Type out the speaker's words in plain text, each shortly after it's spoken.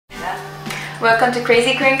Welcome to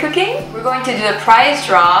Crazy Korean Cooking. We're going to do a prize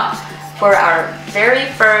draw for our very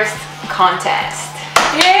first contest.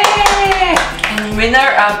 Yay! And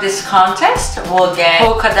winner of this contest will get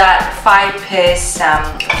polka dot 5-piece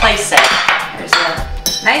play set. There's a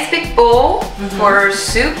nice big bowl for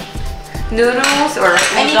soup, noodles, or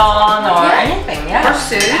udon or anything, yeah. Or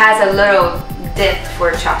soup. It has a little dip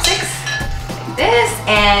for chopsticks, like this,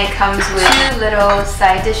 and it comes with 2 little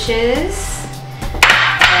side dishes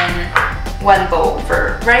and 1 bowl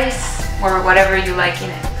for rice or whatever you like in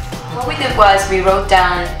it. What we did was we wrote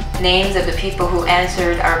down names of the people who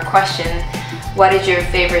answered our question, what is your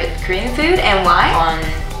favorite Korean food and why, on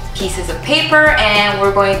pieces of paper, and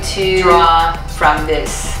we're going to draw from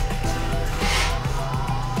this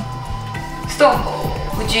stone bowl.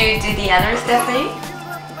 Would you do the honors, Stephanie?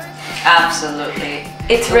 Absolutely.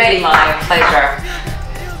 It's ready. It'll be my pleasure.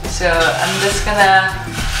 So I'm just gonna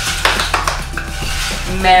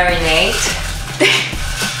marinate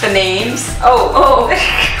the names. Oh.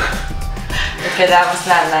 Okay, that was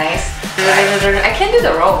not nice. I can't do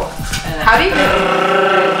the roll. How do you do it?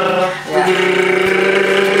 Yeah.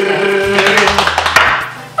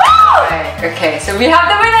 Okay, so we have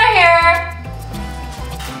the winner here.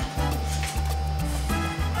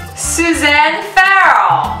 Suzanne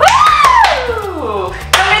Farrell. Woo!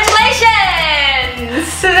 Congratulations!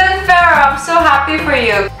 Suzanne Farrell, I'm so happy for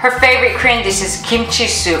you. Her favorite Korean dish is kimchi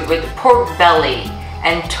soup with pork belly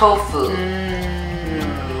and tofu.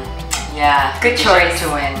 Yeah, good choice to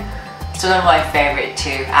win. It's one of my favorite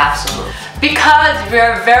too, absolutely. Because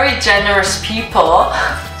we're very generous people,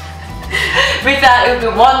 we thought it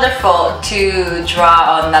would be wonderful to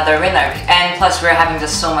draw another winner. And plus we're having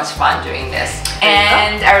just so much fun doing this.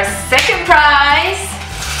 And our second prize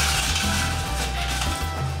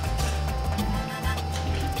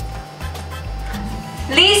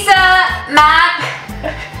Lisa Mac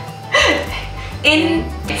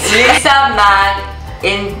Lisa Mac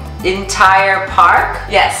in Entire Park.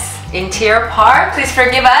 Yes. Interior Park. Please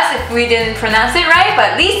forgive us if we didn't pronounce it right,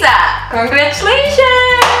 but Lisa, congratulations!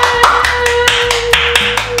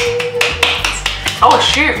 Oh,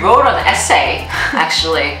 she wrote an essay,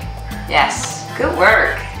 actually. Yes. Good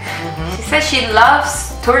work. She says she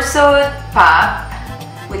loves torso pop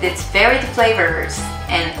with its varied flavors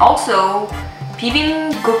and also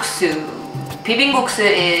bibimbap. Bibimbap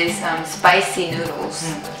is spicy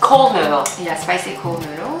noodles. Cold noodle. Yeah, spicy cold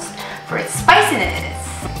noodles for its spiciness.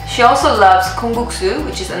 She also loves kongguksu,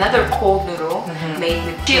 which is another cold noodle made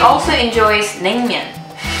with. She also enjoys naengmyeon.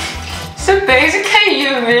 So basically, you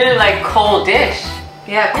really like cold dish.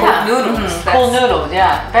 Yeah, cold noodles. Cold noodles,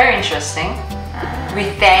 yeah. Very interesting. We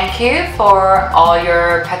thank you for all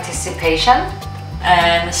your participation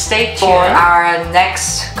and stay tuned for our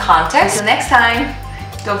next contest. Until next time,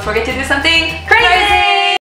 don't forget to do something crazy!